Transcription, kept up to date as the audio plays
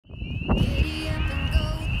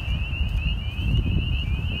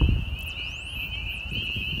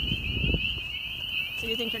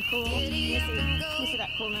you think you're cool? Let me see that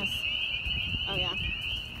coolness. Oh yeah.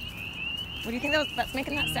 What do you think that's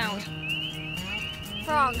making that sound?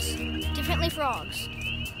 Frogs. Definitely frogs.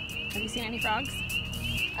 Have you seen any frogs?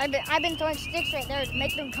 I've been throwing sticks right there to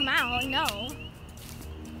make them come out. No.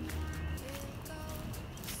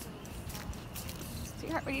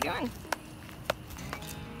 Sweetheart, what are you doing?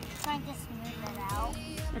 Trying to smooth it out.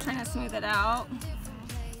 You're trying to smooth it out.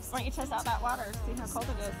 Why don't you test out that water? See how cold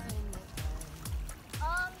it is.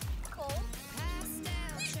 Cold.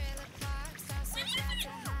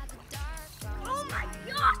 Oh my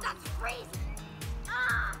gosh, that's crazy.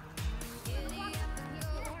 Ah.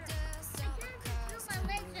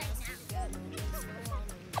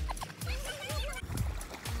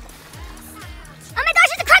 Oh my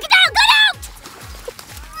gosh, it's a crocodile! Get out!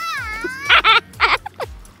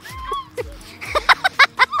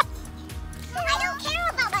 I don't care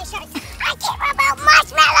about my shirts. I care about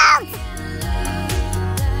marshmallows!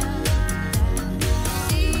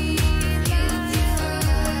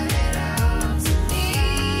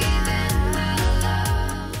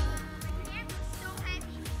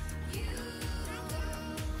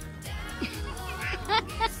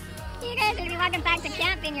 You guys are gonna be walking back to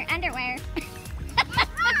camp in your underwear.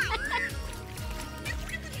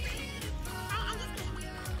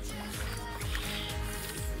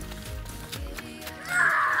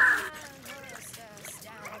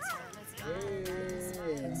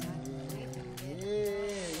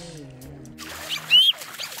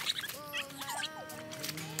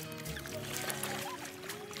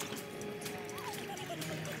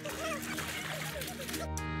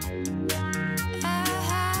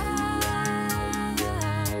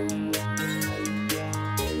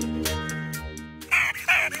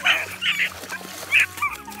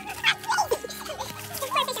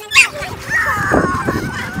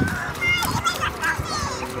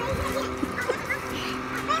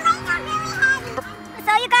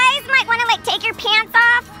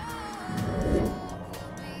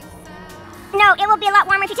 No, it will be a lot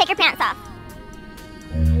warmer if you take your pants off.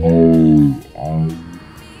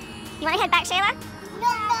 You want to head back, Shayla? No.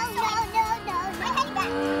 My head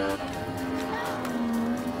back.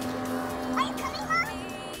 Are you coming, Mom?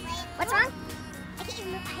 What's wrong? I can't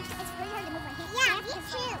even move. It's really hard to move my hand. Yeah, me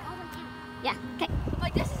too. Yeah, okay.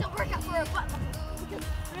 Like, this is a workout for our butt muscles. Because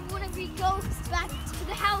whenever we go back to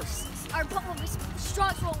the house, our butt will be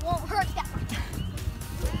strong so it won't hurt that much.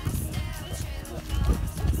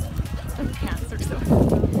 Their pants are so...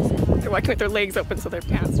 They're walking with their legs open so their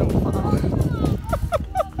pants don't fall.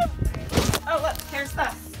 Oh look, here's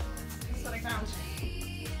this. This is what I found.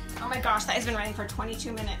 Oh my gosh, that has been running for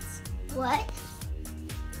 22 minutes. What?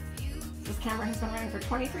 This camera has been running for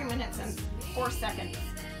 23 minutes and 4 seconds.